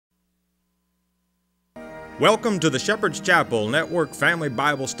Welcome to the Shepherd's Chapel Network Family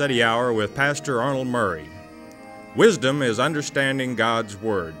Bible Study Hour with Pastor Arnold Murray. Wisdom is understanding God's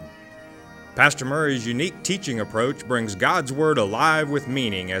Word. Pastor Murray's unique teaching approach brings God's Word alive with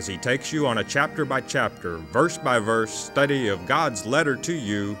meaning as he takes you on a chapter-by-chapter, verse-by-verse study of God's letter to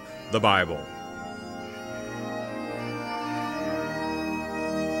you, the Bible.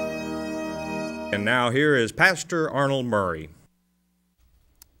 And now here is Pastor Arnold Murray.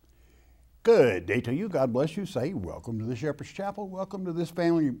 Good day to you. God bless you. Say, welcome to the Shepherd's Chapel. Welcome to this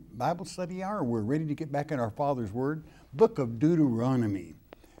family Bible study hour. We're ready to get back in our Father's Word, book of Deuteronomy,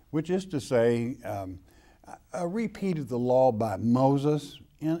 which is to say a repeat of the law by Moses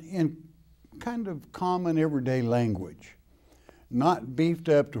in kind of common everyday language, not beefed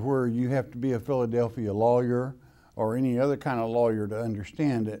up to where you have to be a Philadelphia lawyer or any other kind of lawyer to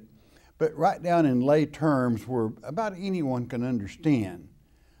understand it, but right down in lay terms where about anyone can understand.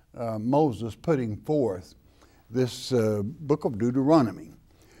 Moses putting forth this book of Deuteronomy.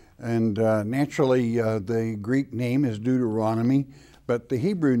 And naturally the Greek name is Deuteronomy, but the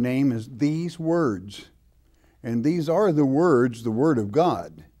Hebrew name is these words. And these are the words, the Word of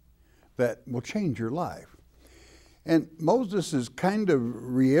God, that will change your life. And Moses is kind of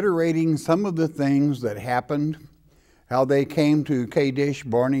reiterating some of the things that happened, how they came to Kadesh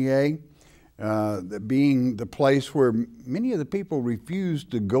Barnea, being the place where many of the people refused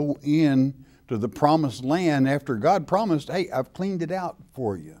to go in to the promised land after God promised, hey, I've cleaned it out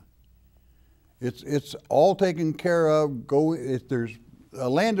for you. It's all taken care of. Go, if there's a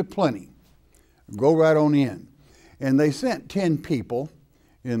land of plenty, go right on in. And they sent 10 people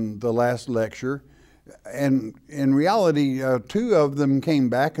in the last lecture. And in reality, 2 of them came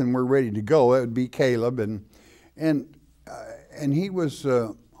back and were ready to go. It would be Caleb, and he was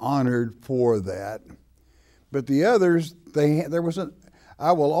honored for that. But the others,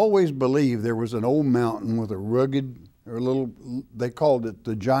 I will always believe there was an old mountain with a rugged, or a little, they called it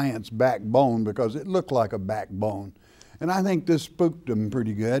the giant's backbone because it looked like a backbone. And I think this spooked them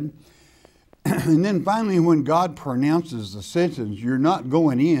pretty good. And then finally when God pronounces the sentence, you're not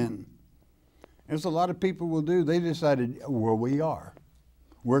going in, as a lot of people will do, they decided, well, we are.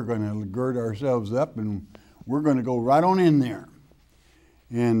 We're going to gird ourselves up and we're going to go right on in there.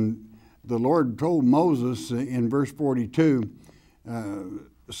 And the Lord told Moses in verse 42,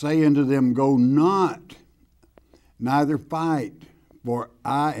 say unto them, go not, neither fight, for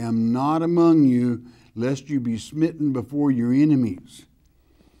I am not among you, lest you be smitten before your enemies.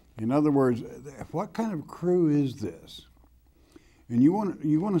 In other words, what kind of crew is this? And you want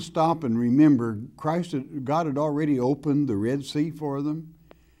to stop and remember, God had already opened the Red Sea for them.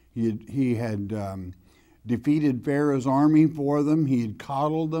 He had defeated Pharaoh's army for them. He had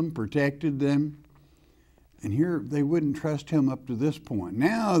coddled them, protected them. And here they wouldn't trust him up to this point.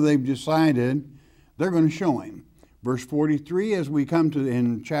 Now they've decided they're going to show him. Verse 43, as we come to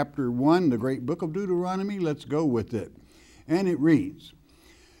in chapter 1, the great book of Deuteronomy, let's go with it. And it reads,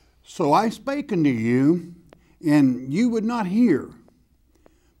 so I spake unto you, and you would not hear,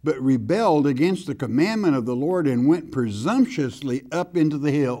 but rebelled against the commandment of the Lord and went presumptuously up into the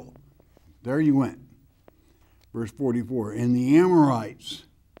hill. There you went. Verse 44, and the Amorites,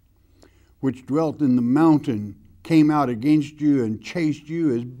 which dwelt in the mountain, came out against you and chased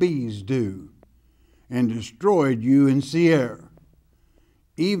you as bees do, and destroyed you in Seir,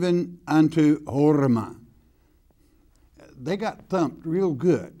 even unto Hormah. They got thumped real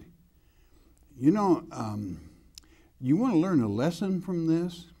good. You know, you want to learn a lesson from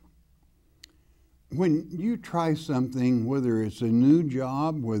this? When you try something, whether it's a new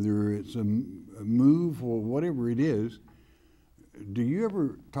job, whether it's a move or whatever it is, do you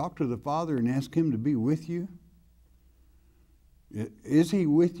ever talk to the Father and ask him to be with you? Is he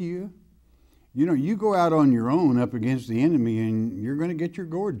with you? You know, you go out on your own up against the enemy and you're going to get your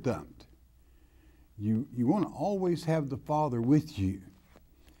gourd thumped. You want to always have the Father with you,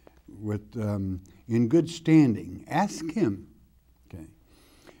 in good standing. Ask him. Okay.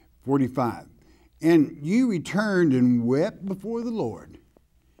 45. And you returned and wept before the Lord,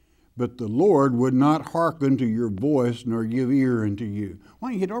 but the Lord would not hearken to your voice nor give ear unto you.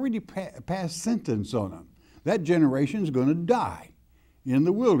 Well, he had already passed sentence on them. That generation is going to die in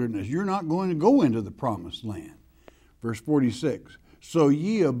the wilderness. You're not going to go into the promised land. Verse 46, so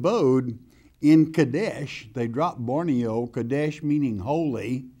ye abode in Kadesh. They dropped Barnea, Kadesh meaning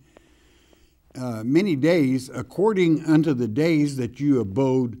holy, many days, according unto the days that you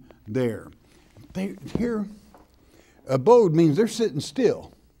abode there. Here, abode means they're sitting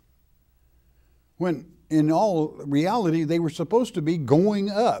still. When in all reality, they were supposed to be going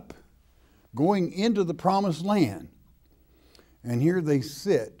up, going into the promised land. And here they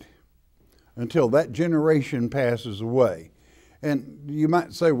sit until that generation passes away. And you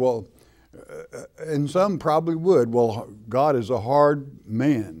might say, well, and some probably would, well, God is a hard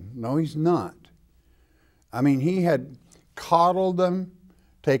man. No, he's not. I mean, he had coddled them,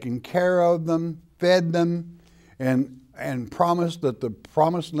 taken care of them, fed them, and promised that the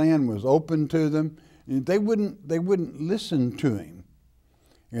promised land was open to them. They wouldn't listen to him.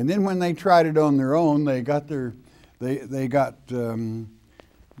 And then when they tried it on their own, they got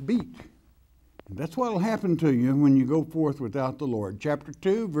beat. That's what will happen to you when you go forth without the Lord. Chapter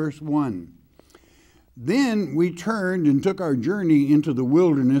 2, verse 1. Then we turned and took our journey into the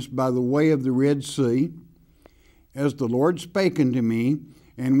wilderness by the way of the Red Sea, as the Lord spake unto me,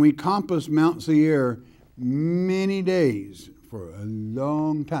 and we compassed Mount Seir many days, for a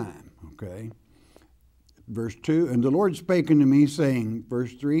long time. Okay. Verse 2, and the Lord spake unto me, saying,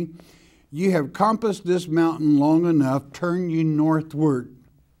 verse 3, ye have compassed this mountain long enough, turn ye northward.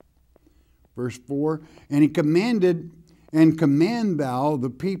 Verse 4, and he commanded, and command thou the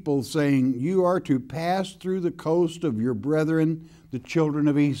people, saying, you are to pass through the coast of your brethren, the children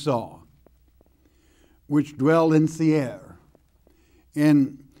of Esau, which dwell in Seir,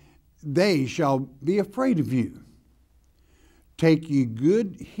 and they shall be afraid of you. Take ye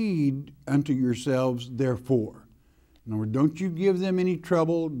good heed unto yourselves, therefore. In other words, don't you give them any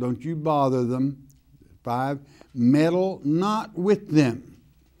trouble, don't you bother them. 5, meddle not with them,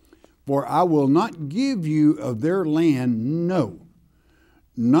 for I will not give you of their land, no,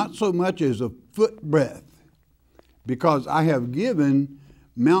 not so much as a foot breadth, because I have given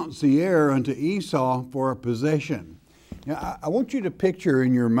Mount Seir unto Esau for a possession. Now, I want you to picture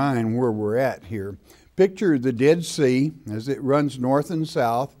in your mind where we're at here. Picture the Dead Sea as it runs north and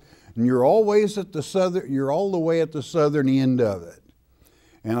south, and you're always at the southern. You're all the way at the southern end of it,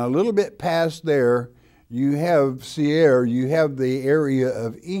 and a little bit past there, you have Seir. You have the area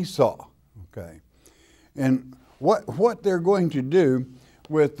of Esau. Okay, and what they're going to do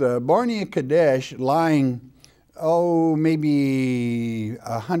with Barnea Kadesh lying, maybe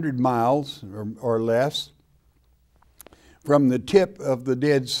 100 miles or less from the tip of the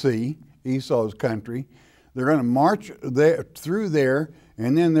Dead Sea, Esau's country. They're going to march through there,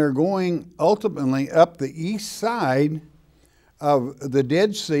 and then they're going ultimately up the east side of the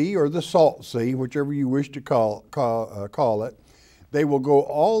Dead Sea or the Salt Sea, whichever you wish to call it. They will go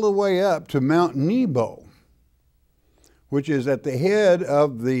all the way up to Mount Nebo, which is at the head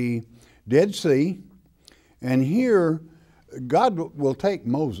of the Dead Sea. And here, God will take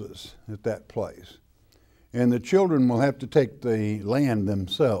Moses at that place. And the children will have to take the land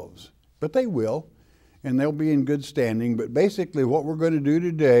themselves. But they will, and they'll be in good standing. But basically what we're going to do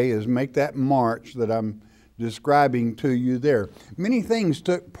today is make that march that I'm describing to you there. Many things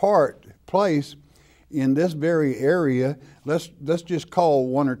took place in this very area. Let's just call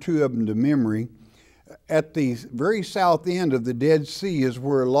one or two of them to memory. At the very south end of the Dead Sea is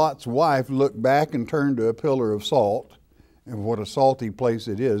where Lot's wife looked back and turned to a pillar of salt. And what a salty place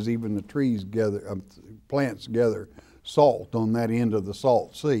it is. Even the trees plants gather salt on that end of the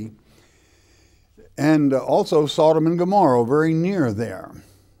Salt Sea. And also Sodom and Gomorrah, very near there.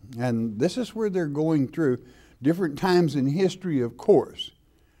 And this is where they're going through different times in history, of course.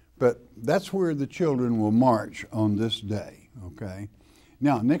 But that's where the children will march on this day, okay?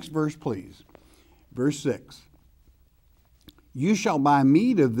 Now, next verse, please. Verse 6. You shall buy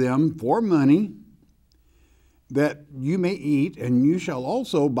meat of them for money, that you may eat, and you shall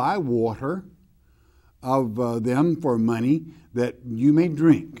also buy water of them for money, that you may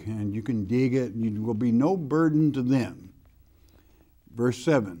drink, and you can dig it, and you will be no burden to them. Verse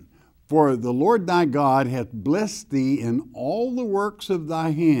 7, for the Lord thy God hath blessed thee in all the works of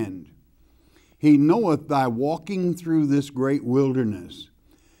thy hand. He knoweth thy walking through this great wilderness.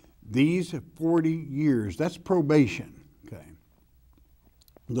 These 40 years, that's probation, okay.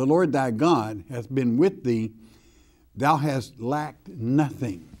 The Lord thy God hath been with thee, thou hast lacked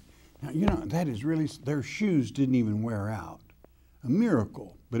nothing. Now, you know, that is really, their shoes didn't even wear out. A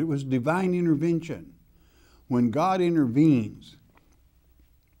miracle, but it was divine intervention. When God intervenes.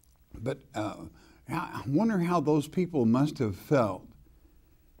 But I wonder how those people must have felt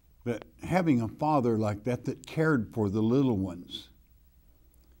that having a father like that that cared for the little ones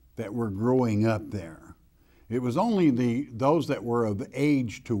that were growing up there. It was only those that were of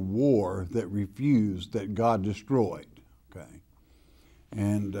age to war that refused, that God destroyed. Okay,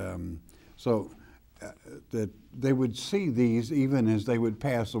 and so that they would see these even as they would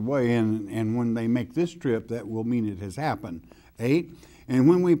pass away, and when they make this trip, that will mean it has happened. 8, and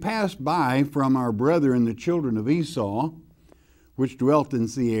when we passed by from our brethren the children of Esau, which dwelt in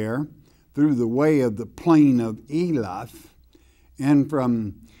Seir, through the way of the plain of Elath, and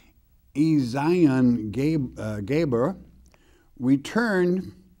from Ezion-Geber, we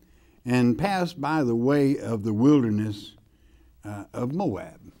turned and passed by the way of the wilderness of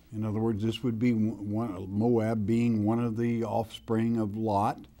Moab. In other words, this would be Moab being one of the offspring of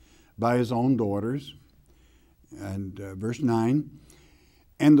Lot by his own daughters. And verse 9,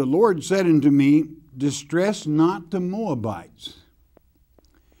 and the Lord said unto me, distress not the Moabites,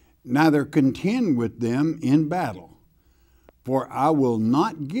 neither contend with them in battle. For I will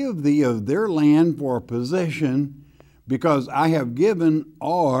not give thee of their land for a possession, because I have given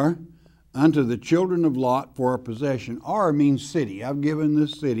Ar unto the children of Lot for a possession. Ar means city. I've given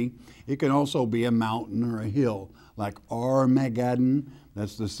this city. It can also be a mountain or a hill, like Armageddon.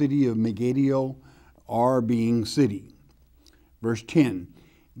 That's the city of Megiddo, Ar being city. Verse 10,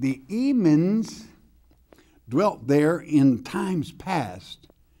 the Emans dwelt there in times past,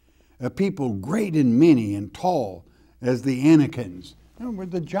 a people great and many and tall as the Anakims. Were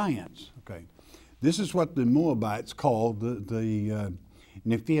the giants. Okay, this is what the Moabites called the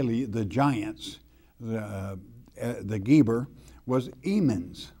Nephilim, the giants. The Geber was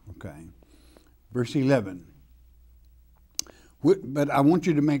Emans. Okay, verse 11. But I want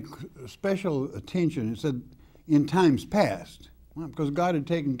you to make special attention. It said in times past, well, because God had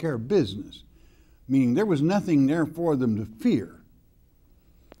taken care of business, meaning there was nothing there for them to fear.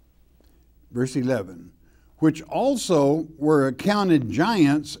 Verse 11, which also were accounted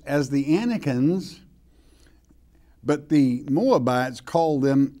giants as the Anakims, but the Moabites called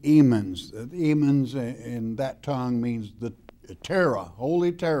them Emans. The Emans in that tongue means the terror,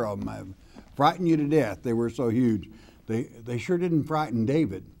 holy terror, frighten you to death. They were so huge. They sure didn't frighten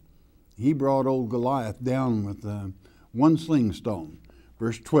David. He brought old Goliath down with one sling stone.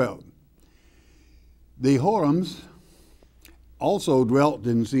 Verse 12, the Horims also dwelt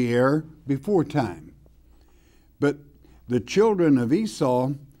in Seir before time. But the children of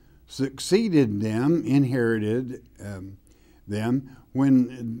Esau succeeded them, inherited them,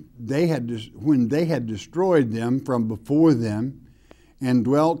 when they had destroyed them from before them, and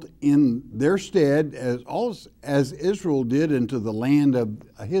dwelt in their stead as Israel did into the land of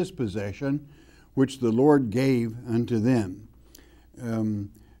his possession, which the Lord gave unto them.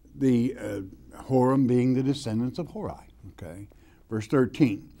 The Horim being the descendants of Hori. Okay, verse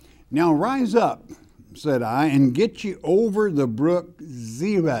 13. Now rise up, said I, and get ye over the brook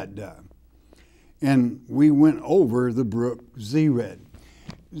Zered. And we went over the brook Zered.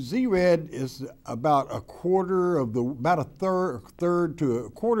 Zered is about a quarter of the, about a third to a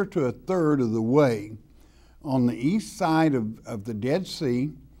quarter to a third of the way on the east side of the Dead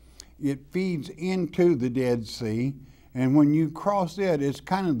Sea. It feeds into the Dead Sea, and when you cross it, it's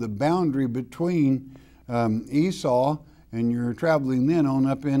kind of the boundary between Esau, and you're traveling then on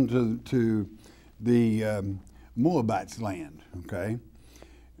up into the Moabites' land. Okay,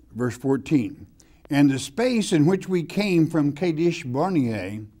 verse 14. And the space in which we came from Kadesh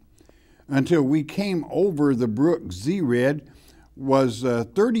Barnea until we came over the brook Zered was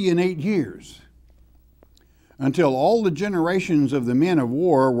 38 years, until all the generations of the men of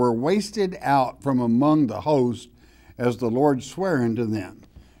war were wasted out from among the host, as the Lord sware unto them.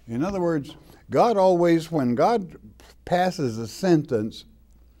 In other words, God always, when God passes a sentence,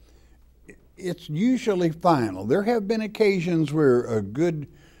 it's usually final. There have been occasions where a good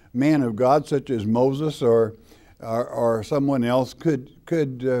man of God, such as Moses or someone else,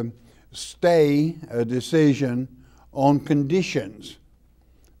 could stay a decision on conditions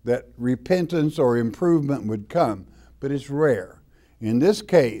that repentance or improvement would come, but it's rare. In this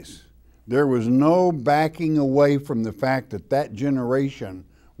case, there was no backing away from the fact that that generation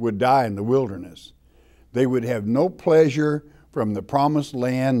would die in the wilderness. They would have no pleasure from the promised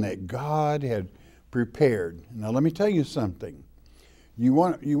land that God had prepared. Now let me tell you something. You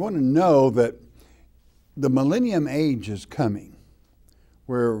want to know that the millennium age is coming,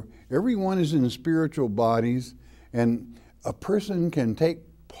 where everyone is in spiritual bodies, and a person can take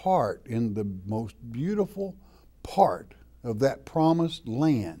part in the most beautiful part of that promised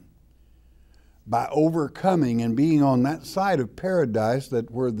land by overcoming and being on that side of paradise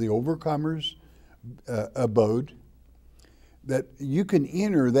that where the overcomers abode, that you can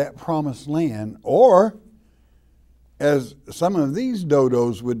enter that promised land, or as some of these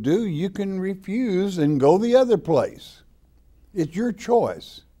dodos would do, you can refuse and go the other place. It's your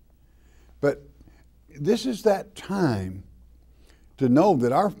choice. But this is that time to know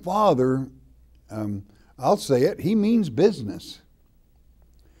that our Father, I'll say it, He means business.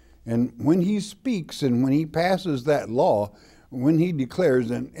 And when He speaks and when He passes that law, when He declares,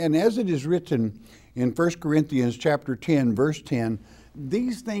 and as it is written in 1 Corinthians chapter 10, verse 10,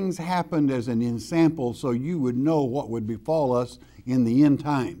 these things happened as an ensample so you would know what would befall us in the end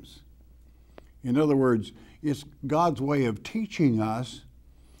times. In other words, it's God's way of teaching us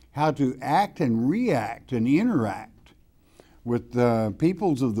how to act and react and interact with the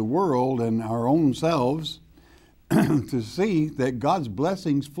peoples of the world and our own selves to see that God's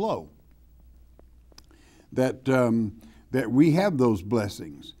blessings flow, that we have those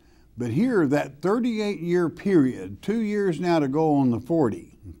blessings. But here, that 38-year period, 2 years now to go on the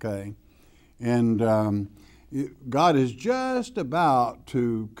 40, okay, and God is just about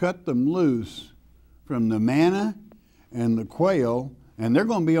to cut them loose from the manna and the quail, and they're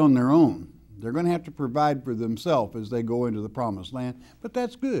going to be on their own. They're going to have to provide for themselves as they go into the promised land, but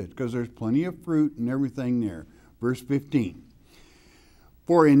that's good because there's plenty of fruit and everything there. Verse 15.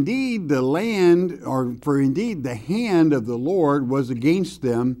 For indeed the hand of the Lord was against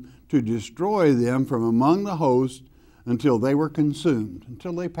them to destroy them from among the host until they were consumed,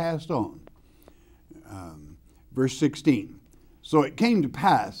 until they passed on. Verse 16. So it came to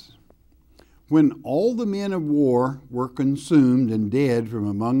pass, when all the men of war were consumed and dead from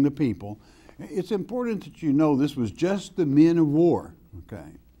among the people. It's important that you know this was just the men of war.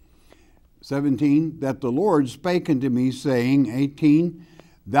 Okay. 17, that the Lord spake unto me, saying, 18,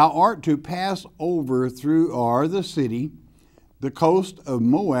 thou art to pass over through Ar, the city, the coast of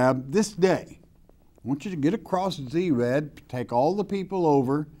Moab, this day. I want you to get across Zered, take all the people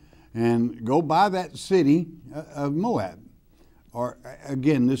over, and go by that city of Moab. Or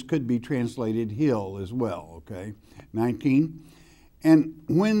again, this could be translated hill as well, okay? 19, and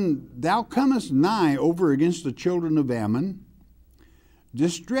when thou comest nigh over against the children of Ammon,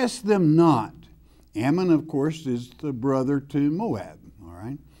 distress them not. Ammon, of course, is the brother to Moab, all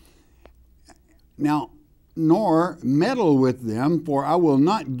right? Now, nor meddle with them, for I will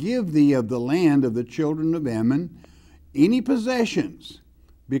not give thee of the land of the children of Ammon any possessions,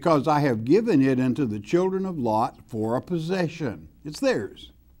 because I have given it unto the children of Lot for a possession. It's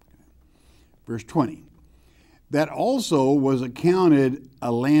theirs. Verse 20. That also was accounted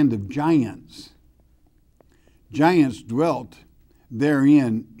a land of giants. Giants dwelt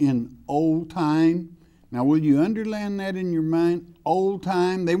therein in old time. Now, will you underline that in your mind? Old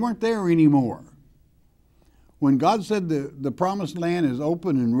time. They weren't there anymore. When God said the promised land is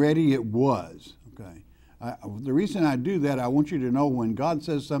open and ready, it was. Okay. The reason I do that, I want you to know when God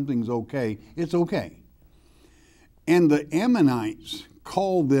says something's okay, it's okay. And the Ammonites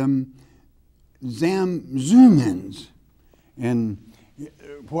called them Zamzumans. And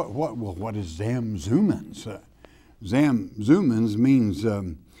what is Zamzumans? Zamzumans means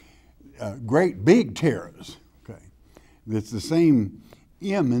great big terrors. Okay, it's the same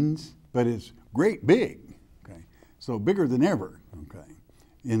Emmons, but it's great big. Okay, so bigger than ever. Okay,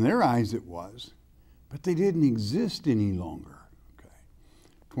 in their eyes it was, but they didn't exist any longer. Okay,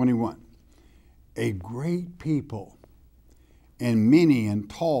 21. A great people, and many and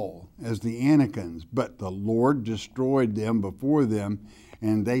tall as the Anakims, but the Lord destroyed them before them,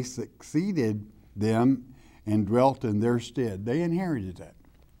 and they succeeded them and dwelt in their stead. They inherited that.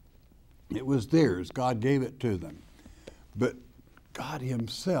 It was theirs. God gave it to them. But God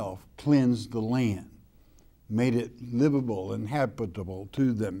himself cleansed the land, made it livable and habitable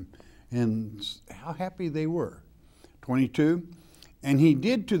to them, and how happy they were. 22, and he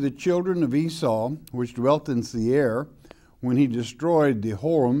did to the children of Esau, which dwelt in Seir, when he destroyed the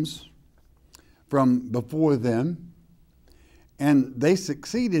Horims from before them, and they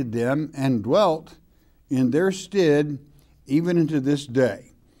succeeded them and dwelt in their stead even unto this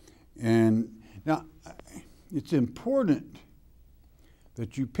day. And now, it's important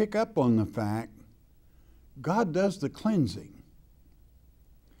that you pick up on the fact God does the cleansing.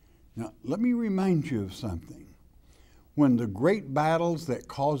 Now, let me remind you of something. When the great battles that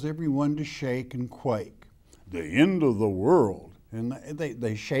cause everyone to shake and quake, the end of the world, and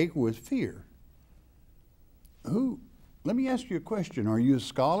they shake with fear. Let me ask you a question. Are you a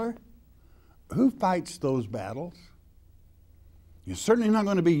scholar? Who fights those battles? It's certainly not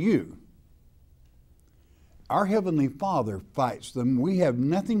going to be you. Our Heavenly Father fights them. We have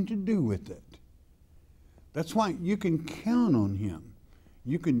nothing to do with it. That's why you can count on Him.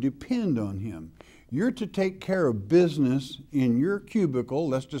 You can depend on Him. You're to take care of business in your cubicle,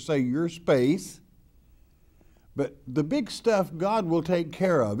 let's just say your space, but the big stuff God will take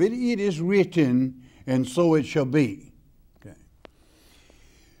care of. It is written, and so it shall be. Okay.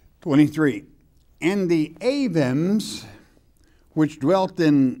 23. And the Avims, which dwelt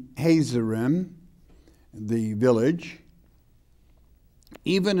in Hazerim, the village,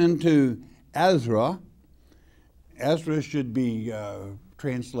 even unto Azra. Azra should be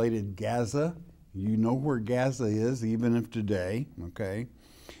translated Gaza. You know where Gaza is, even of today, okay?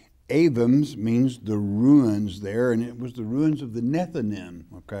 Avims means the ruins there, and it was the ruins of the Nethinim,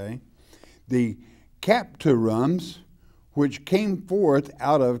 okay? The Captorums, which came forth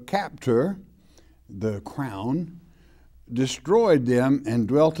out of Captor, the crown, destroyed them and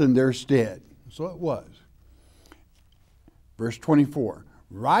dwelt in their stead. So it was. Verse 24,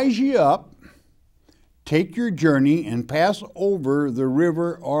 rise ye up, take your journey, and pass over the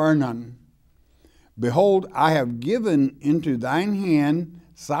river Arnon. Behold, I have given into thine hand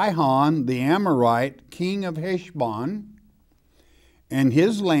Sihon the Amorite, king of Heshbon, and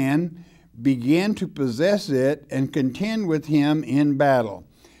his land, began to possess it and contend with him in battle.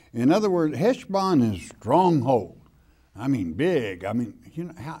 In other words, Heshbon is stronghold. I mean, big. I mean, you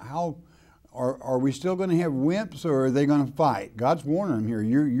know, how are we still going to have wimps, or are they going to fight? God's warning them here.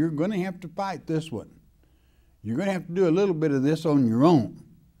 You're going to have to fight this one. You're going to have to do a little bit of this on your own.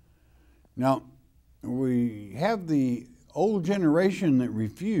 Now, we have the old generation that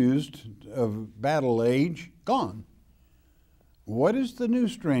refused of battle age gone. What is the new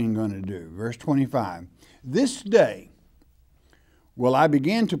strain going to do? Verse 25, this day will I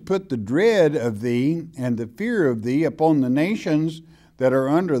begin to put the dread of thee and the fear of thee upon the nations that are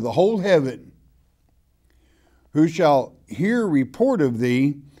under the whole heaven, who shall hear report of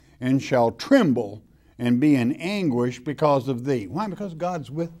thee and shall tremble and be in anguish because of thee. Why? Because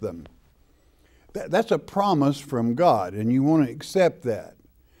God's with them. That's a promise from God, and you want to accept that.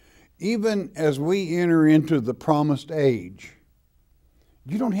 Even as we enter into the promised age,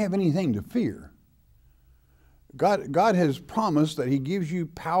 you don't have anything to fear. God has promised that He gives you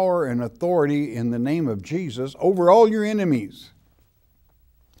power and authority in the name of Jesus over all your enemies.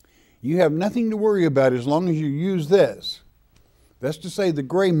 You have nothing to worry about as long as you use this. That's to say, the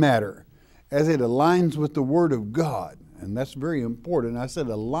gray matter, as it aligns with the Word of God. And that's very important. I said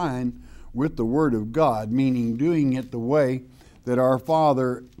align with the Word of God, meaning doing it the way that our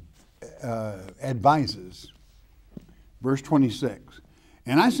Father advises. Verse 26,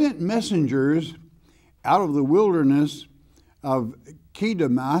 and I sent messengers out of the wilderness of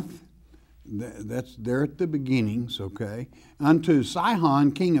Kedemoth, that's there at the beginnings, okay, unto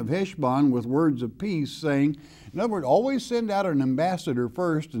Sihon, king of Heshbon, with words of peace, saying, in other words, always send out an ambassador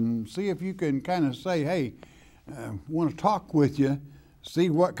first and see if you can kind of say, hey, I want to talk with you, see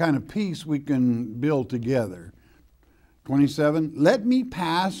what kind of peace we can build together. 27, let me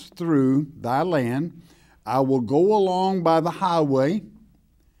pass through thy land. I will go along by the highway.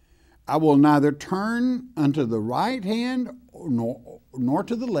 I will neither turn unto the right hand nor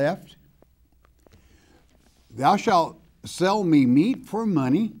to the left. Thou shalt sell me meat for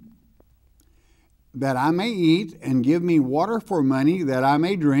money, that I may eat, and give me water for money, that I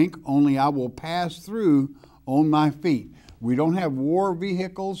may drink, only I will pass through on my feet. We don't have war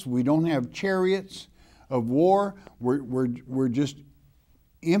vehicles. We don't have chariots of war. We're just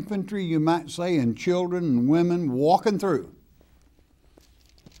infantry, you might say, and children and women walking through.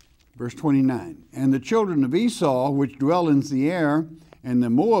 Verse 29, and the children of Esau, which dwell in Seir, and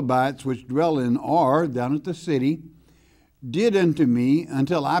the Moabites, which dwell in Ar, down at the city, did unto me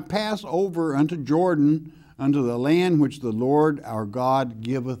until I pass over unto Jordan, unto the land which the Lord our God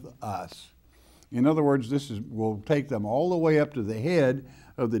giveth us. In other words, will take them all the way up to the head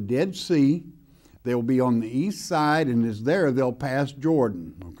of the Dead Sea. They'll be on the east side, and as there they'll pass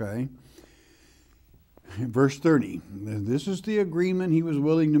Jordan, okay? Verse 30, this is the agreement he was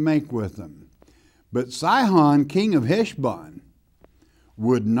willing to make with them. But Sihon, king of Heshbon,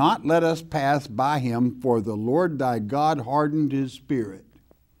 would not let us pass by him, for the Lord thy God hardened his spirit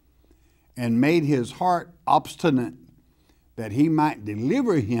and made his heart obstinate, that he might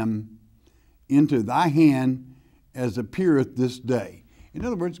deliver him into thy hand, as appeareth this day. In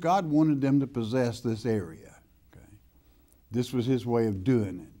other words, God wanted them to possess this area. Okay? This was his way of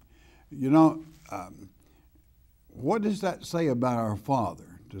doing it. You know, what does that say about our Father?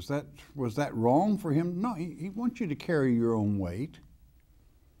 Was that wrong for him? No, he wants you to carry your own weight.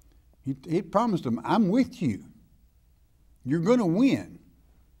 He promised them, I'm with you. You're going to win.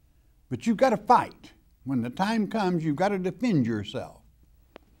 But you've got to fight. When the time comes, you've got to defend yourself.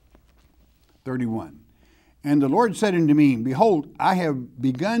 31. And the Lord said unto me, behold, I have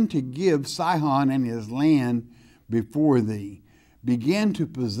begun to give Sihon and his land before thee. Begin to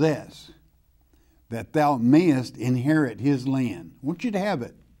possess, that thou mayest inherit his land. I want you to have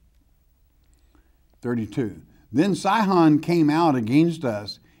it. 32. Then Sihon came out against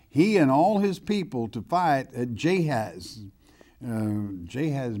us, he and all his people, to fight at Jahaz.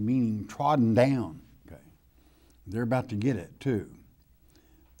 Jahaz meaning trodden down. Okay. They're about to get it too.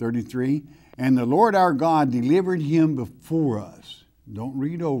 33. And the Lord our God delivered him before us. Don't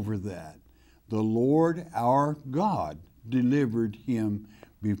read over that. The Lord our God delivered him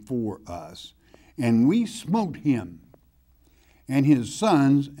before us. And we smote him, and his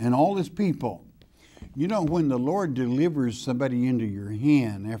sons and all his people. You know, when the Lord delivers somebody into your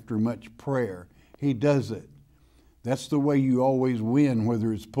hand after much prayer, he does it. That's the way you always win,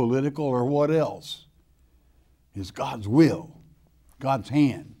 whether it's political or what else. It's God's will, God's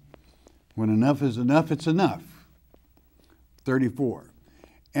hand. When enough is enough, it's enough. 34.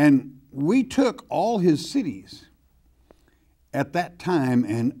 And we took all his cities at that time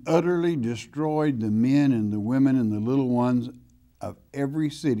and utterly destroyed the men and the women and the little ones of every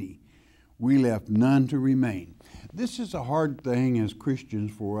city. We left none to remain. This is a hard thing as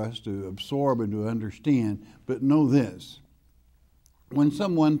Christians for us to absorb and to understand, but know this. When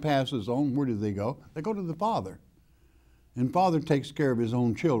someone passes on, where do they go? They go to the Father. And Father takes care of his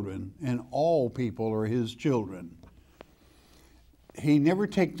own children, and all people are his children. He never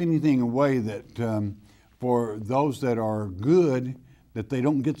takes anything away that for those that are good, that they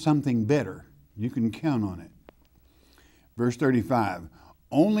don't get something better. You can count on it. Verse 35,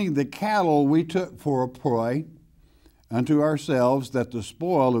 only the cattle we took for a prey unto ourselves, that the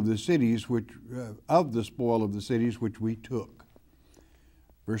spoil of the cities which we took.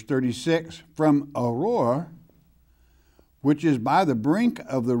 Verse 36, from Aurora, which is by the brink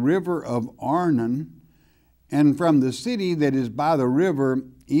of the river of Arnon, and from the city that is by the river,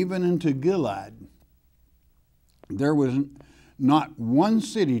 even unto Gilead. There was not one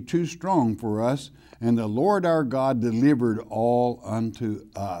city too strong for us, and the Lord our God delivered all unto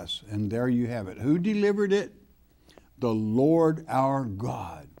us. And there you have it. Who delivered it? The Lord our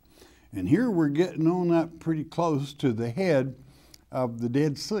God. And here we're getting on up pretty close to the head of the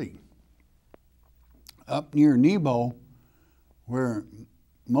Dead Sea. Up near Nebo, where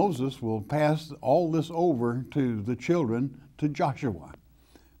Moses will pass all this over to the children, to Joshua.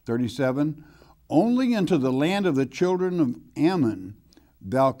 37, only into the land of the children of Ammon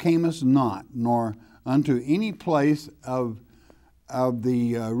thou camest not, nor unto any place of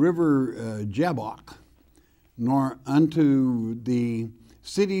the river Jabbok, nor unto the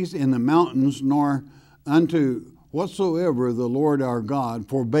cities in the mountains, nor unto whatsoever the Lord our God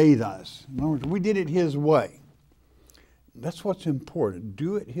forbade us. In other words, we did it his way. That's what's important.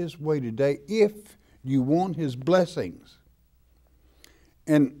 Do it his way today if you want his blessings.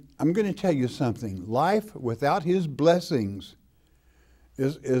 And I'm going to tell you something. Life without his blessings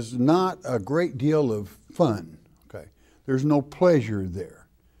is not a great deal of fun. Okay? There's no pleasure there.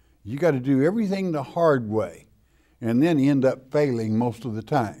 You got to do everything the hard way and then end up failing most of the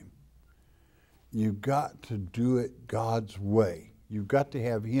time. You've got to do it God's way. You've got to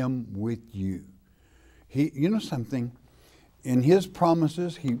have him with you. You know something? In his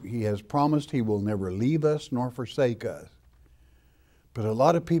promises, he has promised he will never leave us nor forsake us. But a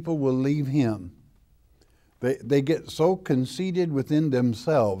lot of people will leave him. They get so conceited within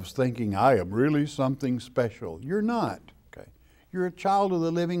themselves, thinking, I am really something special. You're not. Okay? You're a child of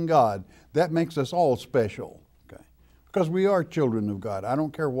the living God. That makes us all special. Okay? Because we are children of God. I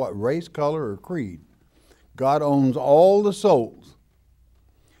don't care what race, color, or creed. God owns all the souls.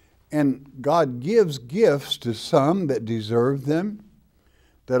 And God gives gifts to some that deserve them,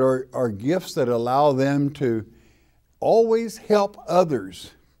 that are gifts that allow them to always help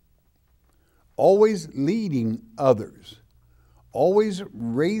others, always leading others, always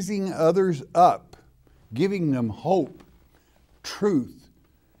raising others up, giving them hope, truth,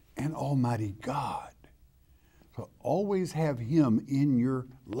 and Almighty God. So always have him in your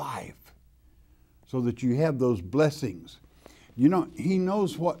life so that you have those blessings. You know, he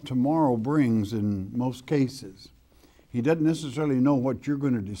knows what tomorrow brings in most cases. He doesn't necessarily know what you're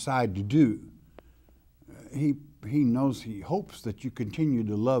going to decide to do. He knows, he hopes that you continue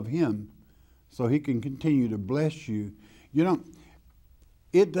to love him so he can continue to bless you. You know,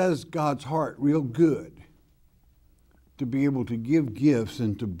 it does God's heart real good to be able to give gifts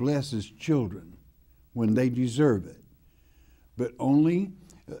and to bless his children when they deserve it. But only,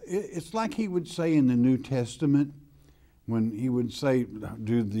 it's like he would say in the New Testament, when he would say,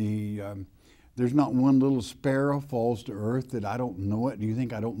 there's not one little sparrow falls to earth that I don't know it. Do you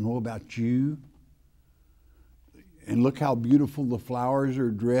think I don't know about you? And look how beautiful the flowers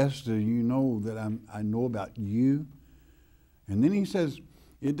are dressed. Do you know that I know about you? And then he says,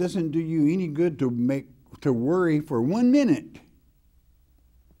 it doesn't do you any good to worry for 1 minute,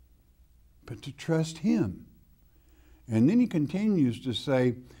 but to trust him. And then he continues to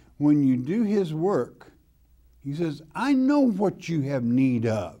say, when you do his work, he says, I know what you have need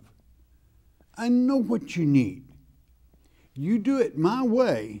of. I know what you need. You do it my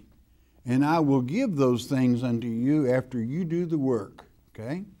way, and I will give those things unto you after you do the work.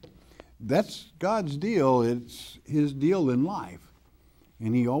 Okay? That's God's deal. It's his deal in life.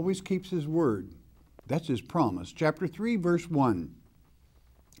 And he always keeps his word. That's his promise. Chapter 3, verse 1.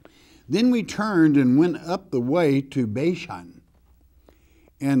 Then we turned and went up the way to Bashan.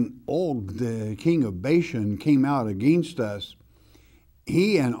 And Og, the king of Bashan, came out against us,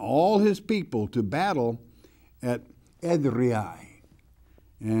 he and all his people, to battle at Edrei.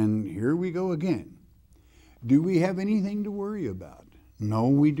 And here we go again. Do we have anything to worry about? No,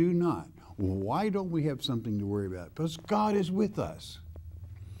 we do not. Why don't we have something to worry about? Because God is with us.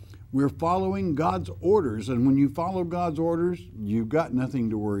 We're following God's orders, and when you follow God's orders, you've got nothing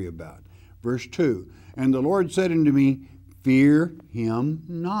to worry about. Verse 2, and the Lord said unto me, fear him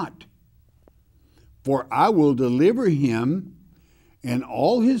not, for I will deliver him and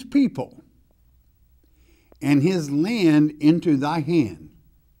all his people and his land into thy hand.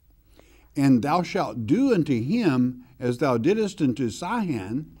 And thou shalt do unto him as thou didst unto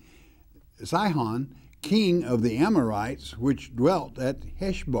Sihon, king of the Amorites, which dwelt at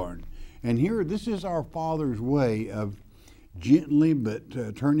Heshbon. And here, this is our Father's way of gently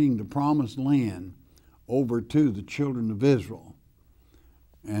but turning the promised land over to the children of Israel.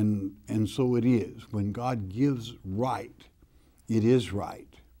 And so it is. When God gives right, it is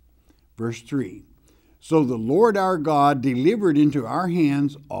right. Verse 3, so the Lord our God delivered into our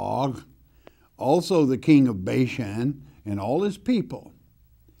hands Og, also the king of Bashan, and all his people.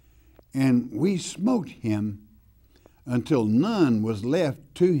 And we smote him until none was left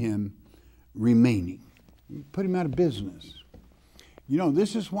to him remaining. Put him out of business. You know,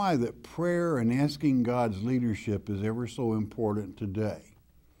 this is why that prayer and asking God's leadership is ever so important today.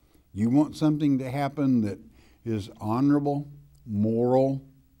 You want something to happen that is honorable, moral,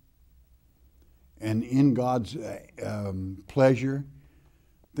 and in God's pleasure,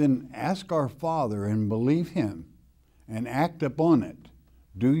 then ask our Father and believe him and act upon it.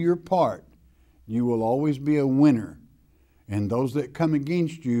 Do your part. You will always be a winner, and those that come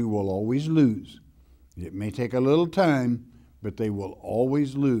against you will always lose. It may take a little time, but they will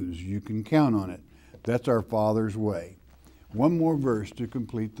always lose. You can count on it. That's our Father's way. One more verse to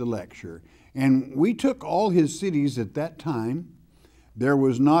complete the lecture. And we took all his cities at that time. There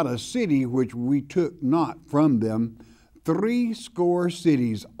was not a city which we took not from them. 80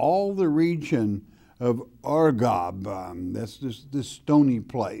 cities, all the region of Argob, that's this stony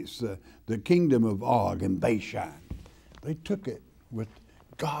place, the kingdom of Og and Bashan. They took it with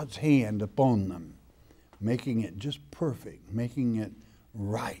God's hand upon them, making it just perfect, making it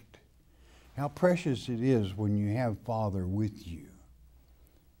right. How precious it is when you have Father with you.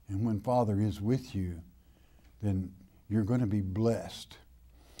 And when Father is with you, then you're going to be blessed.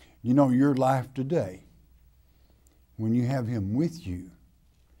 You know, your life today, when you have him with you,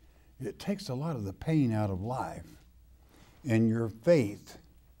 it takes a lot of the pain out of life. And your faith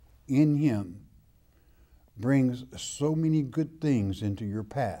in him brings so many good things into your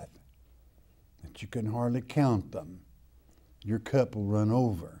path that you can hardly count them. Your cup will run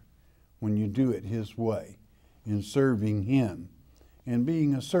over when you do it his way, in serving him and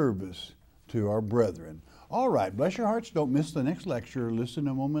being a service to our brethren. All right, bless your hearts. Don't miss the next lecture. Listen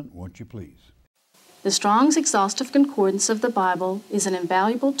a moment, won't you please? The Strong's Exhaustive Concordance of the Bible is an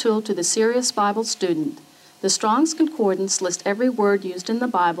invaluable tool to the serious Bible student. The Strong's Concordance lists every word used in the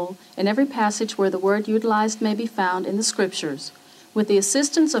Bible and every passage where the word utilized may be found in the Scriptures. With the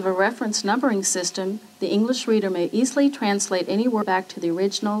assistance of a reference numbering system, the English reader may easily translate any word back to the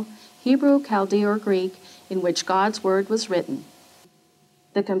original Hebrew, Chaldee, or Greek in which God's Word was written.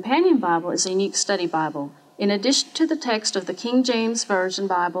 The Companion Bible is a unique study Bible. In addition to the text of the King James Version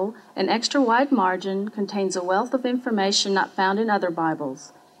Bible, an extra wide margin contains a wealth of information not found in other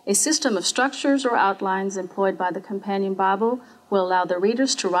Bibles. A system of structures or outlines employed by the Companion Bible will allow the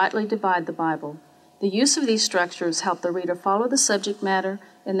readers to rightly divide the Bible. The use of these structures help the reader follow the subject matter,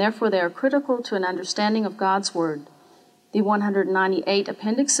 and therefore they are critical to an understanding of God's Word. The 198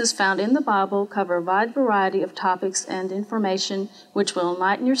 appendixes found in the Bible cover a wide variety of topics and information which will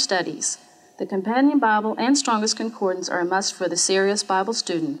enlighten your studies. The Companion Bible and Strong's Concordance are a must for the serious Bible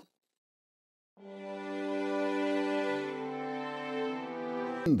student.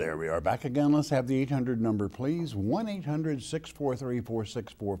 There we are back again. Let's have the 800 number, please.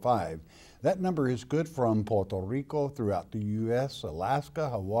 1-800-643-4645. That number is good from Puerto Rico, throughout the U.S., Alaska,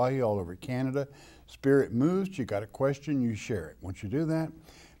 Hawaii, all over Canada. Spirit moves. You got a question, you share it. Once you do that,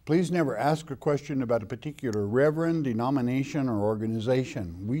 please never ask a question about a particular reverend, denomination, or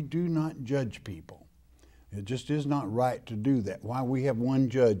organization. We do not judge people. It just is not right to do that. Why? We have one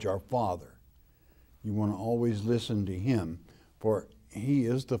judge, our Father. You want to always listen to him, for he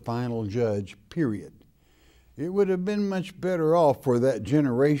is the final judge, period. It would have been much better off for that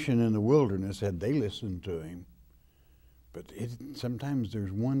generation in the wilderness had they listened to him. But sometimes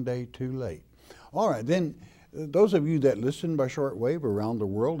there's one day too late. All right, then those of you that listen by shortwave around the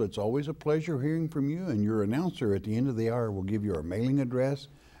world, it's always a pleasure hearing from you, and your announcer at the end of the hour will give you our mailing address.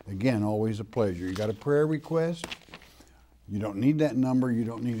 Again, always a pleasure. You got a prayer request? You don't need that number. You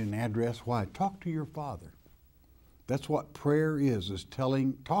don't need an address. Why? Talk to your Father. That's what prayer is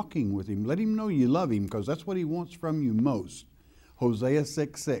talking with Him. Let Him know you love Him, because that's what He wants from you most. Hosea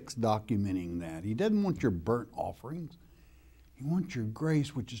 6:6 documenting that. He doesn't want your burnt offerings. He wants your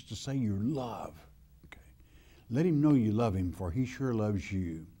grace, which is to say your love. Okay. Let Him know you love Him, for He sure loves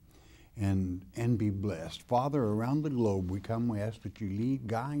you. And be blessed. Father, around the globe we come, we ask that you lead,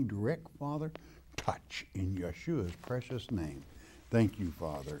 guide, direct, Father, touch in Yeshua's precious name. Thank you,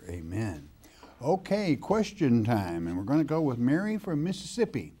 Father. Amen. Okay, question time, and we're going to go with Mary from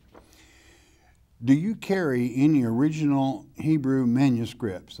Mississippi. Do you carry any original Hebrew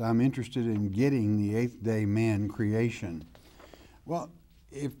manuscripts? I'm interested in getting the Eighth Day Man creation. Well,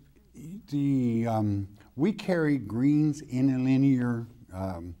 if we carry Green's interlinear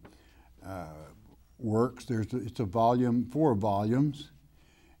works. It's a volume, 4 volumes,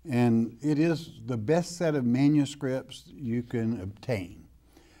 and it is the best set of manuscripts you can obtain.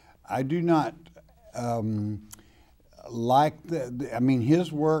 I do not like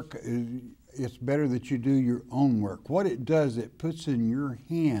his work. It's better that you do your own work. What it does, it puts in your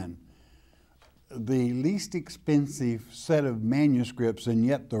hand the least expensive set of manuscripts, and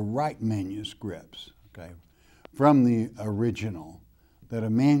yet the right manuscripts, okay, from the original that a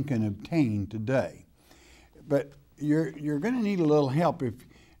man can obtain today. But you're going to need a little help. If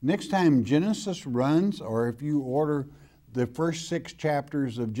next time Genesis runs, or if you order the first 6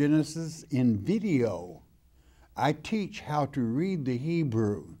 chapters of Genesis in video, I teach how to read the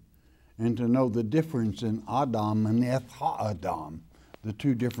Hebrew and to know the difference in Adam and Adam, the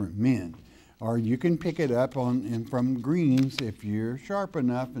 2 different men. Or you can pick it up from Green's if you're sharp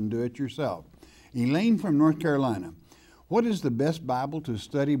enough and do it yourself. Elaine from North Carolina. What is the best Bible to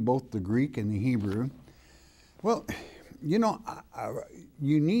study both the Greek and the Hebrew? Well, you know,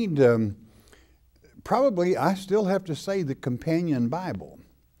 you need, probably, I still have to say the Companion Bible,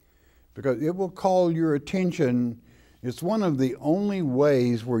 because it will call your attention. It's one of the only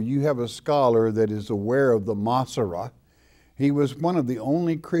ways where you have a scholar that is aware of the Masorah. He was one of the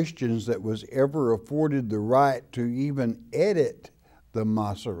only Christians that was ever afforded the right to even edit the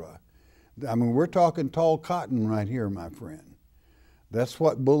Masorah. I mean, we're talking tall cotton right here, my friend. That's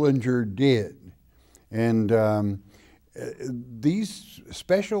what Bullinger did. And these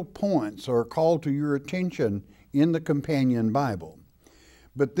special points are called to your attention in the Companion Bible.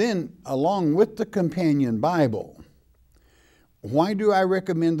 But then, along with the Companion Bible, why do I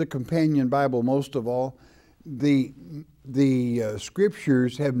recommend the Companion Bible most of all? The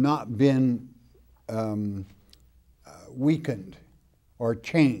scriptures have not been weakened or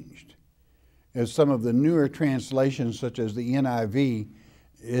changed. As some of the newer translations, such as the NIV,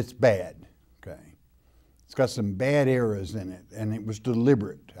 it's bad. Okay, it's got some bad errors in it, and it was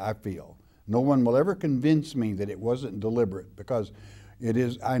deliberate, I feel. No one will ever convince me that it wasn't deliberate, because it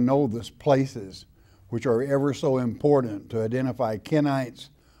is. I know these places which are ever so important to identify Kenites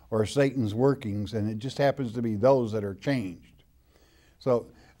or Satan's workings, and it just happens to be those that are changed. So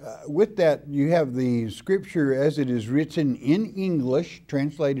with that, you have the scripture as it is written in English,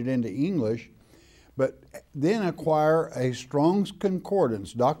 translated into English, but then acquire a Strong's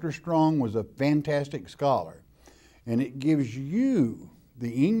Concordance. Dr. Strong was a fantastic scholar, and it gives you,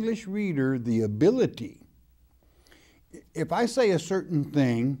 the English reader, the ability. If I say a certain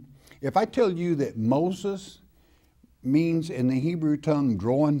thing, if I tell you that Moses means in the Hebrew tongue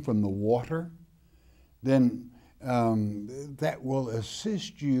drawing from the water, then that will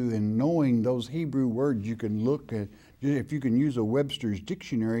assist you in knowing those Hebrew words. You can look at, if you can use a Webster's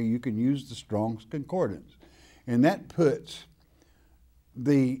dictionary, you can use the Strong's Concordance. And that puts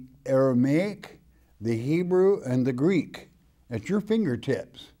the Aramaic, the Hebrew, and the Greek at your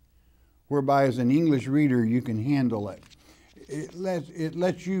fingertips, whereby as an English reader you can handle it. It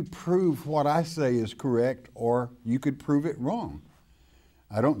lets you prove what I say is correct, or you could prove it wrong.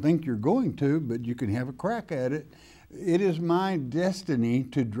 I don't think you're going to, but you can have a crack at it. It is my destiny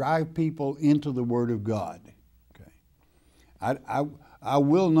to drive people into the Word of God. Okay, I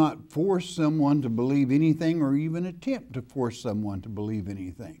will not force someone to believe anything, or even attempt to force someone to believe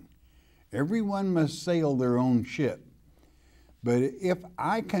anything. Everyone must sail their own ship. But if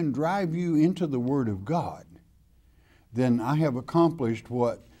I can drive you into the Word of God, then I have accomplished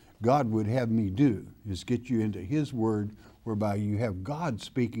what God would have me do, is get you into His Word, whereby you have God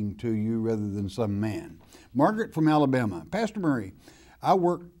speaking to you rather than some man. Margaret from Alabama. Pastor Murray, I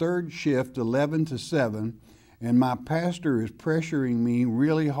work 3rd shift, 11 to 7, and my pastor is pressuring me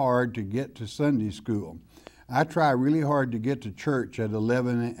really hard to get to Sunday school. I try really hard to get to church at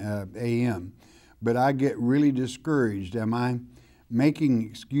 11 a.m., but I get really discouraged. Am I making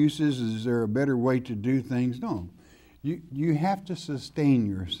excuses? Is there a better way to do things? No. You have to sustain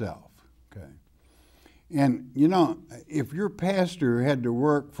yourself, okay? And, you know, if your pastor had to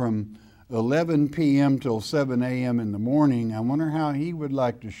work from 11 p.m. till 7 a.m. in the morning, I wonder how he would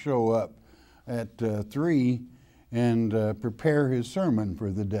like to show up at 3 and prepare his sermon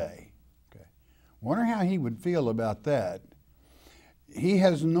for the day. Okay. Wonder how he would feel about that. He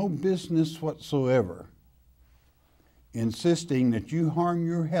has no business whatsoever insisting that you harm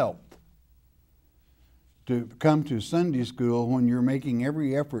your health to come to Sunday school when you're making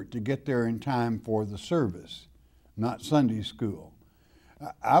every effort to get there in time for the service, not Sunday school.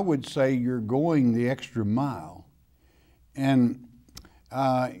 I would say you're going the extra mile. And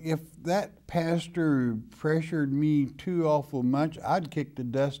if that pastor pressured me too awful much, I'd kick the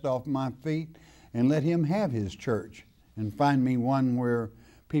dust off my feet and let him have his church and find me one where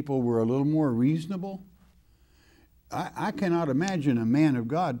people were a little more reasonable. I cannot imagine a man of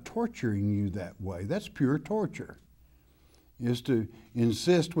God torturing you that way. That's pure torture, is to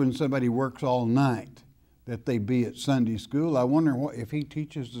insist when somebody works all night that they be at Sunday school. I wonder if he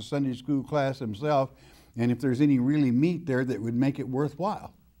teaches the Sunday school class himself and if there's any really meat there that would make it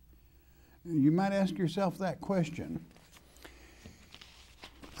worthwhile. You might ask yourself that question.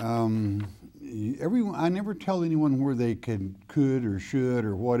 I never tell anyone where they could or should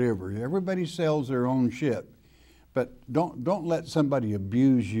or whatever. Everybody sells their own ship. But don't let somebody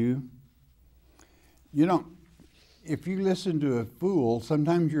abuse you. You know, if you listen to a fool,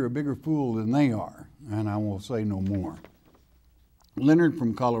 sometimes you're a bigger fool than they are. And I will say no more. Leonard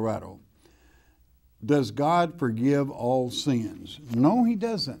from Colorado. Does God forgive all sins? No, he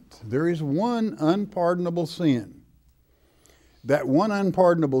doesn't. There is one unpardonable sin. That one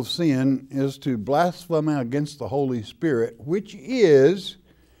unpardonable sin is to blaspheme against the Holy Spirit, which is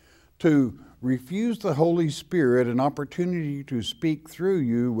to refuse the Holy Spirit an opportunity to speak through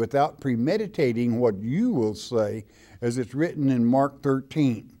you without premeditating what you will say, as it's written in Mark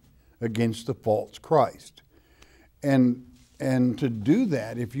 13, against the false Christ. And to do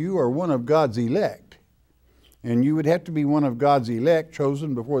that, if you are one of God's elect, and you would have to be one of God's elect,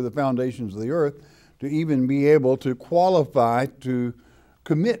 chosen before the foundations of the earth, to even be able to qualify to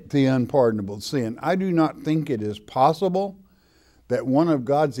commit the unpardonable sin. I do not think it is possible that one of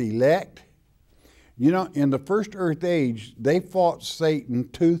God's elect, you know, in the first earth age, they fought Satan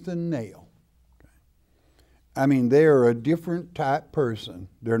tooth and nail. I mean, they are a different type person.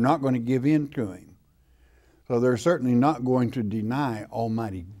 They're not going to give in to him. So they're certainly not going to deny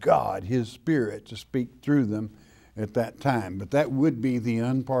Almighty God, His Spirit, to speak through them at that time. But that would be the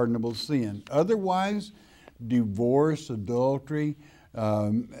unpardonable sin. Otherwise, divorce, adultery,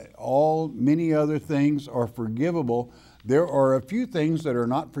 many other things are forgivable. There are a few things that are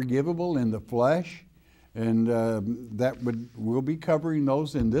not forgivable in the flesh, and we'll be covering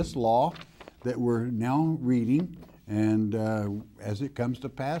those in this law that we're now reading, and as it comes to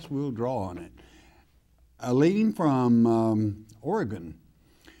pass, we'll draw on it. A lady from Oregon.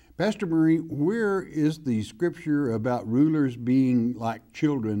 Pastor Murray, where is the scripture about rulers being like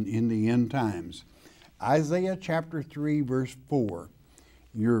children in the end times? Isaiah chapter 3, verse 4.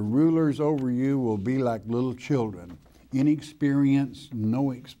 Your rulers over you will be like little children, inexperienced, no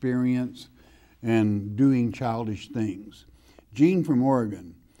experience, and doing childish things. Jean from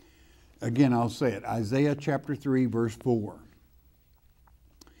Oregon. Again, I'll say it. Isaiah chapter 3, verse 4.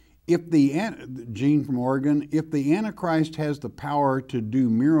 Jean from Oregon, if the Antichrist has the power to do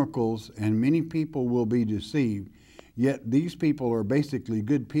miracles and many people will be deceived, yet these people are basically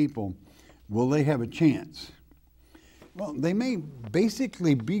good people, will they have a chance? Well, they may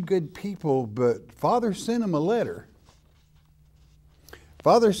basically be good people, but Father sent them a letter.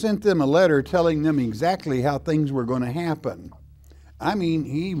 Father sent them a letter telling them exactly how things were going to happen. I mean,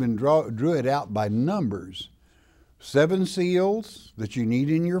 he even drew it out by numbers. 7 seals that you need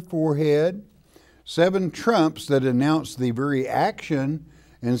in your forehead, 7 trumps that announce the very action,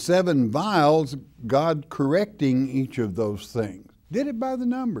 and 7 vials, God correcting each of those things. Did it by the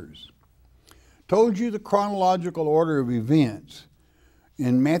numbers. Told you the chronological order of events.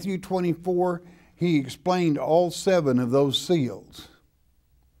 In Matthew 24, he explained all 7 of those seals.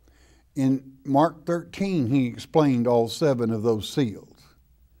 In Mark 13, he explained all 7 of those seals.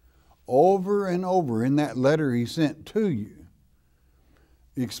 Over and over in that letter he sent to you,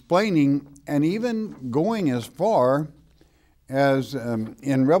 explaining and even going as far as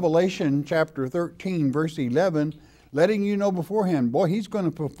in Revelation chapter 13, verse 11, letting you know beforehand, boy, he's going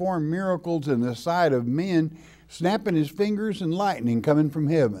to perform miracles in the sight of men, snapping his fingers and lightning coming from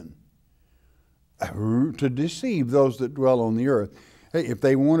heaven to deceive those that dwell on the earth. Hey, if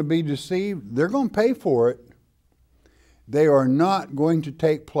they want to be deceived, they're going to pay for it. They are not going to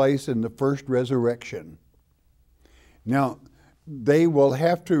take place in the first resurrection. Now, they will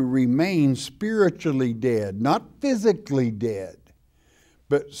have to remain spiritually dead, not physically dead,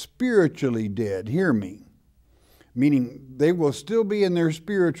 but spiritually dead. Hear me. Meaning they will still be in their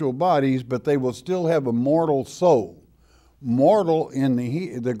spiritual bodies, but they will still have a mortal soul. Mortal in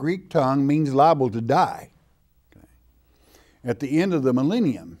the Greek tongue means liable to die. Okay. At the end of the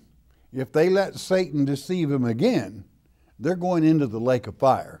millennium, if they let Satan deceive them again, they're going into the lake of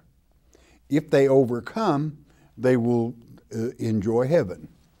fire. If they overcome, they will enjoy heaven.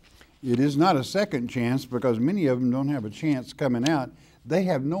 It is not a second chance, because many of them don't have a chance coming out. They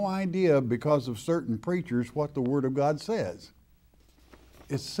have no idea, because of certain preachers, what the Word of God says.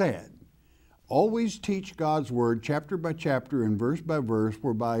 It's sad. Always teach God's Word chapter by chapter and verse by verse,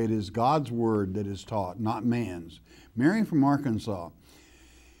 whereby it is God's Word that is taught, not man's. Mary from Arkansas.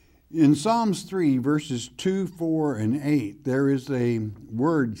 In Psalms 3, verses 2, 4, and 8, there is a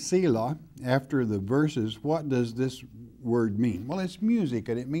word, Selah, after the verses. What does this word mean? Well, it's music,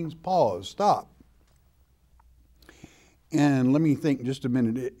 and it means pause, stop. And let me think just a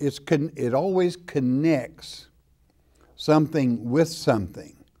minute. It always connects something with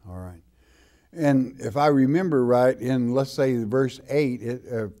something, all right? And if I remember right, in, let's say, verse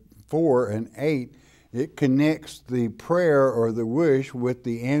 4 and 8, it connects the prayer or the wish with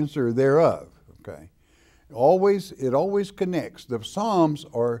the answer thereof, okay? It always connects. The Psalms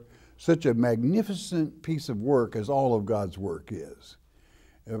are such a magnificent piece of work, as all of God's work is.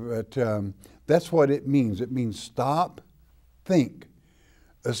 But that's what it means. It means stop, think.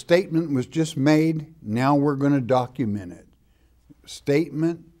 A statement was just made, now we're going to document it.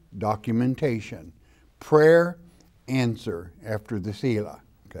 Statement, documentation. Prayer, answer after the Selah.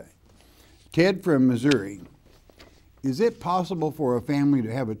 Okay. Ted from Missouri. Is it possible for a family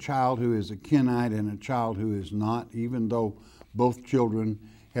to have a child who is a Kenite and a child who is not, even though both children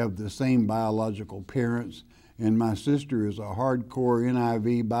have the same biological parents? And my sister is a hardcore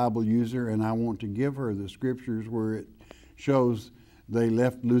NIV Bible user, and I want to give her the scriptures where it shows they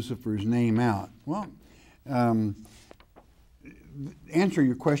left Lucifer's name out. Well, answer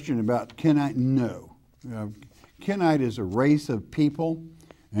your question about Kenite, no. Kenite is a race of people,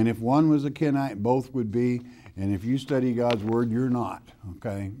 and if one was a Kenite, both would be, and if you study God's Word, you're not,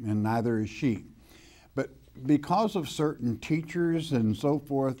 okay? And neither is she. But because of certain teachers and so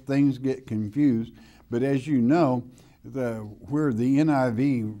forth, things get confused. But as you know, where the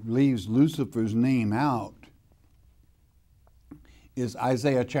NIV leaves Lucifer's name out is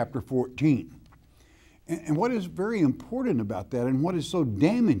Isaiah chapter 14. And what is very important about that, and what is so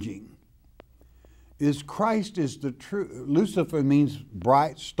damaging, is Christ is the true. Lucifer means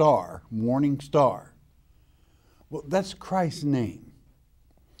bright star, morning star. Well, that's Christ's name.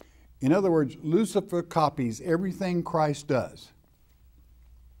 In other words, Lucifer copies everything Christ does.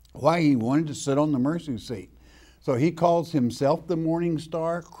 Why? He wanted to sit on the mercy seat. So he calls himself the morning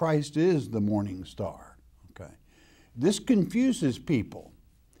star. Christ is the morning star. Okay. This confuses people.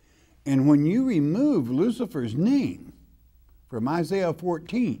 And when you remove Lucifer's name from Isaiah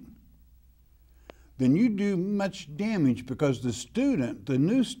 14, then you do much damage, because the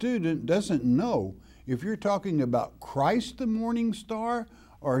new student doesn't know if you're talking about Christ the morning star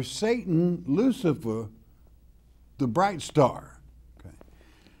or Satan, Lucifer, the bright star. Okay.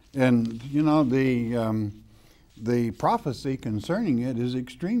 And you know, the prophecy concerning it is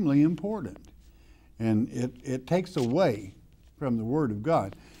extremely important, and it takes away from the Word of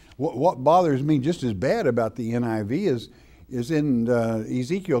God. What bothers me just as bad about the NIV is in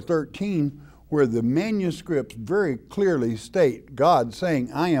Ezekiel 13, where the manuscripts very clearly state God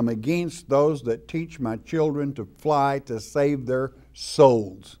saying, I am against those that teach my children to fly to save their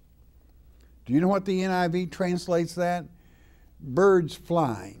souls. Do you know what the NIV translates that? Birds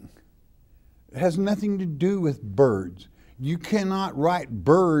flying. It has nothing to do with birds. You cannot write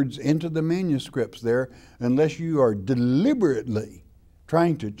birds into the manuscripts there unless you are deliberately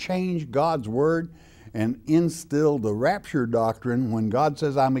trying to change God's Word and instill the rapture doctrine when God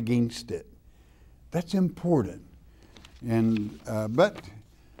says, I'm against it. That's important. And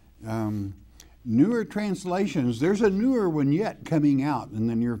newer translations, there's a newer one yet coming out in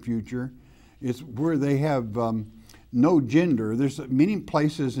the near future. It's where they have no gender. There's many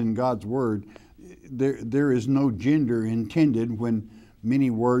places in God's Word there is no gender intended when many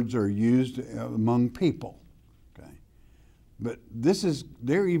words are used among people. Okay. But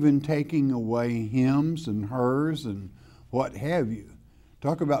they're even taking away hims and hers and what have you.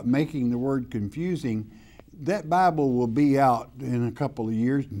 Talk about making the word confusing. That Bible will be out in a couple of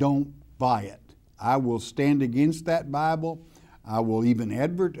years. Don't buy it. I will stand against that Bible. I will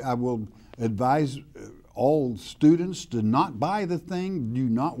advise all students to not buy the thing. Do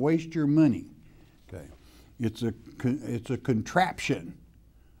not waste your money. Okay, it's a contraption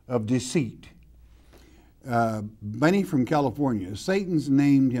of deceit. Bunny from California. Satan's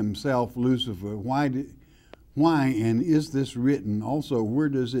named himself Lucifer. Why and is this written? Also, where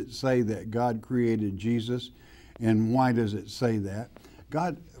does it say that God created Jesus, and why does it say that?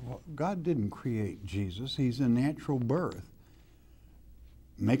 God didn't create Jesus. He's a natural birth.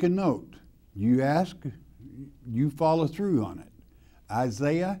 Make a note. You ask, you follow through on it.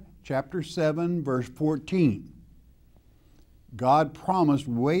 Isaiah chapter 7, verse 14. God promised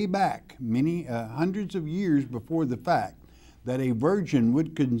way back, many hundreds of years before the fact, that a virgin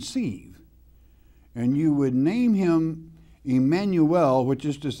would conceive, and you would name him Emmanuel, which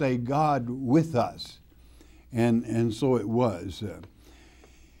is to say God with us. And so it was.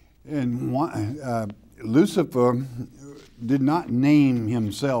 Lucifer did not name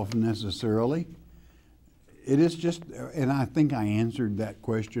himself necessarily. It is just, and I think I answered that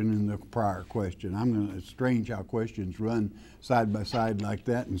question in the prior question. It's strange how questions run side by side like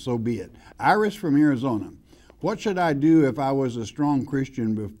that, and so be it. Iris from Arizona. What should I do if I was a strong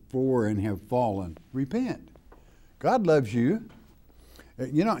Christian before and have fallen? Repent. God loves you.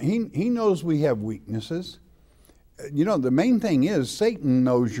 He knows we have weaknesses. The main thing is Satan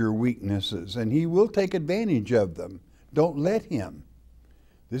knows your weaknesses, and he will take advantage of them. Don't let him.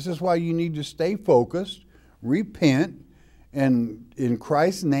 This is why you need to stay focused, repent, and in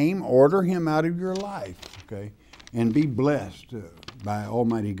Christ's name, order him out of your life, okay? And be blessed by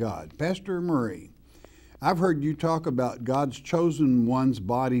Almighty God. Pastor Murray, I've heard you talk about God's chosen ones'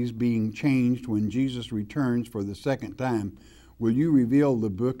 bodies being changed when Jesus returns for the second time. Will you reveal the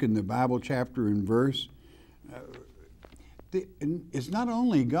book and the Bible chapter and verse? It's not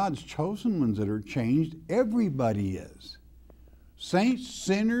only God's chosen ones that are changed, everybody is. Saints,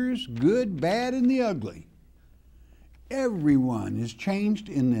 sinners, good, bad, and the ugly. Everyone is changed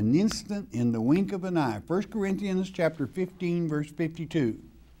in an instant, in the wink of an eye. 1 Corinthians chapter 15, verse 52.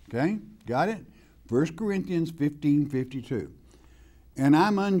 Okay, got it? 1 Corinthians 15, 52. And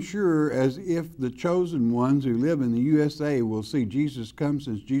I'm unsure as if the chosen ones who live in the USA will see Jesus come,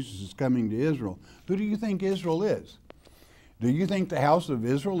 since Jesus is coming to Israel. Who do you think Israel is? Do you think the house of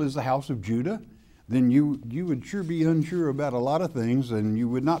Israel is the house of Judah? Then you would sure be unsure about a lot of things, and you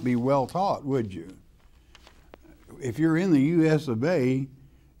would not be well taught, would you? If you're in the U.S. of A.,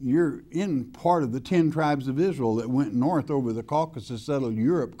 you're in part of the 10 tribes of Israel that went north over the Caucasus, settled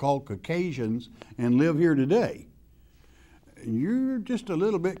Europe, called Caucasians, and live here today. You're just a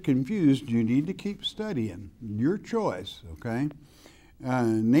little bit confused. You need to keep studying. Your choice, okay?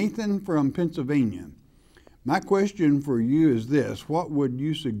 Nathan from Pennsylvania. My question for you is this. What would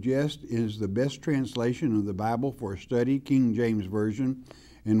you suggest is the best translation of the Bible for study, King James Version,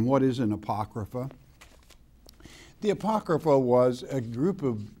 and what is an Apocrypha? The Apocrypha was a group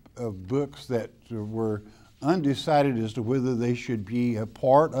of books that were undecided as to whether they should be a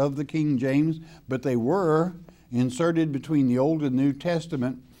part of the King James, but they were inserted between the Old and New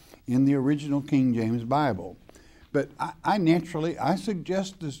Testament in the original King James Bible. But I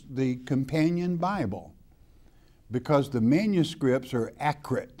suggest the companion Bible, because the manuscripts are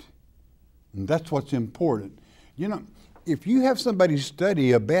accurate. And that's what's important. If you have somebody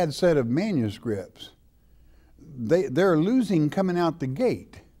study a bad set of manuscripts, they're losing coming out the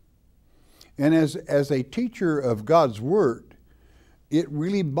gate. And as a teacher of God's Word, it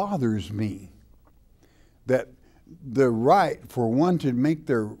really bothers me that the right for one to make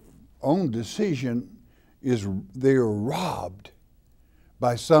their own decision is they are robbed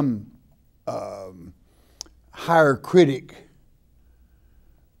by some higher critic.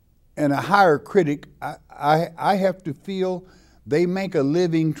 And a higher critic, I have to feel they make a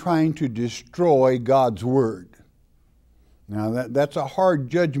living trying to destroy God's Word. Now that's a hard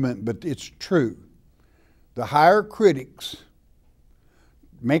judgment, but it's true. The higher critics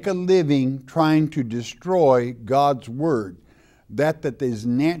make a living trying to destroy God's Word, that is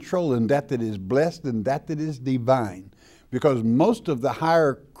natural and that is blessed and that is divine. Because most of the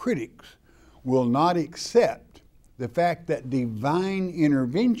higher critics will not accept the fact that divine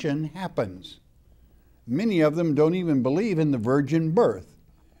intervention happens. Many of them don't even believe in the virgin birth.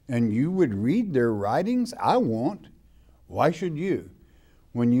 And you would read their writings? I won't. Why should you?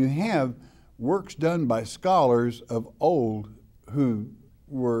 When you have works done by scholars of old who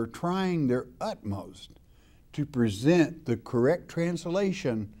were trying their utmost to present the correct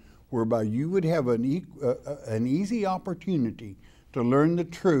translation whereby you would have an easy opportunity to learn the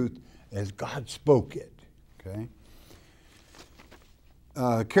truth as God spoke it. Okay.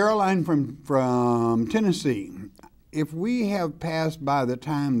 Caroline from Tennessee. If we have passed by the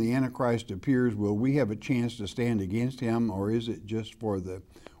time the Antichrist appears, will we have a chance to stand against him, or is it just for the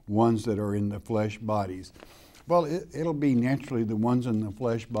ones that are in the flesh bodies? Well, it'll be naturally the ones in the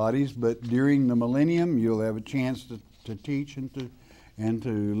flesh bodies, but during the millennium, you'll have a chance to teach and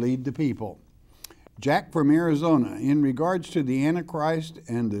to lead the people. Jack from Arizona, in regards to the Antichrist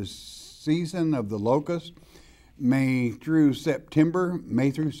and the season of the locust, May through September,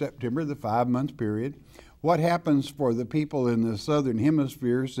 the 5-month period, what happens for the people in the southern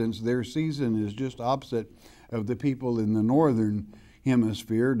hemisphere, since their season is just opposite of the people in the northern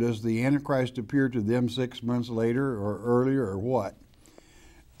hemisphere? Does the Antichrist appear to them 6 months later or earlier, or what?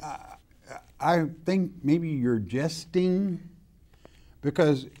 I think maybe you're jesting,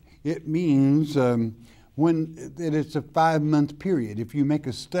 because it means that it's a 5-month period. If you make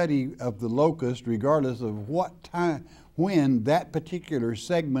a study of the locust, regardless of what time, when that particular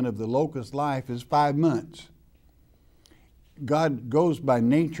segment of the locust life is 5 months. God goes by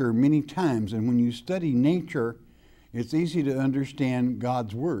nature many times, and when you study nature, it's easy to understand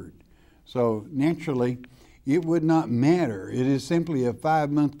God's Word. So naturally, it would not matter. It is simply a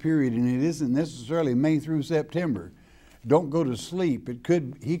 5-month period, and it isn't necessarily May through September. Don't go to sleep. The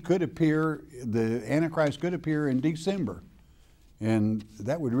Antichrist could appear in December, and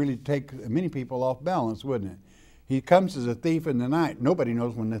that would really take many people off balance, wouldn't it? He comes as a thief in the night. Nobody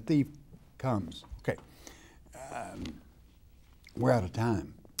knows when the thief comes. Okay, we're out of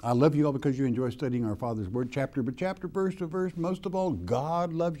time. I love you all because you enjoy studying our Father's Word, chapter by chapter, verse to verse. Most of all,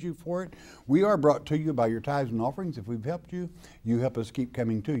 God loves you for it. We are brought to you by your tithes and offerings. If we've helped you, you help us keep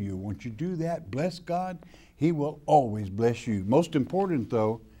coming to you. Once you do that, bless God. He will always bless you. Most important,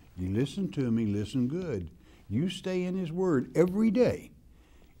 though, you listen to me, listen good. You stay in His Word every day.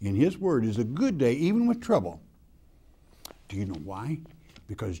 In His Word is a good day, even with trouble. Do you know why?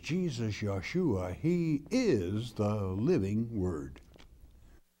 Because Jesus, Yeshua, He is the living Word.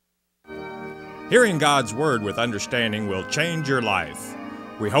 Hearing God's Word with understanding will change your life.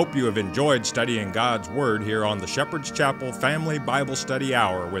 We hope you have enjoyed studying God's Word here on the Shepherd's Chapel Family Bible Study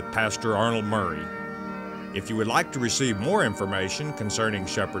Hour with Pastor Arnold Murray. If you would like to receive more information concerning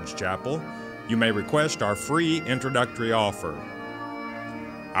Shepherd's Chapel, you may request our free introductory offer.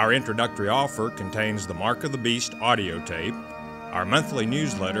 Our introductory offer contains the Mark of the Beast audio tape, our monthly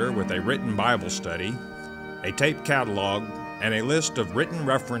newsletter with a written Bible study, a tape catalog, and a list of written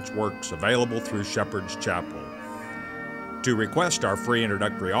reference works available through Shepherd's Chapel. To request our free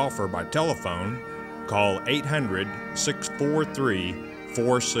introductory offer by telephone, call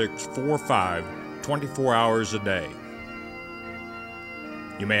 800-643-4645 24 hours a day.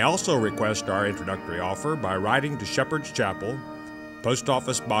 You may also request our introductory offer by writing to Shepherd's Chapel, Post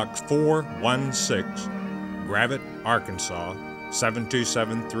Office Box 416, Gravette, Arkansas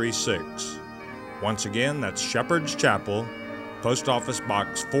 72736. Once again, that's Shepherd's Chapel, Post Office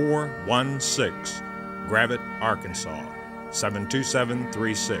Box 416, Gravette, Arkansas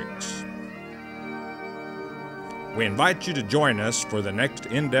 72736. We invite you to join us for the next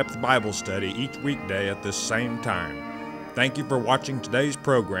in-depth Bible study each weekday at this same time. Thank you for watching today's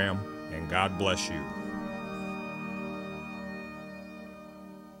program, and God bless you.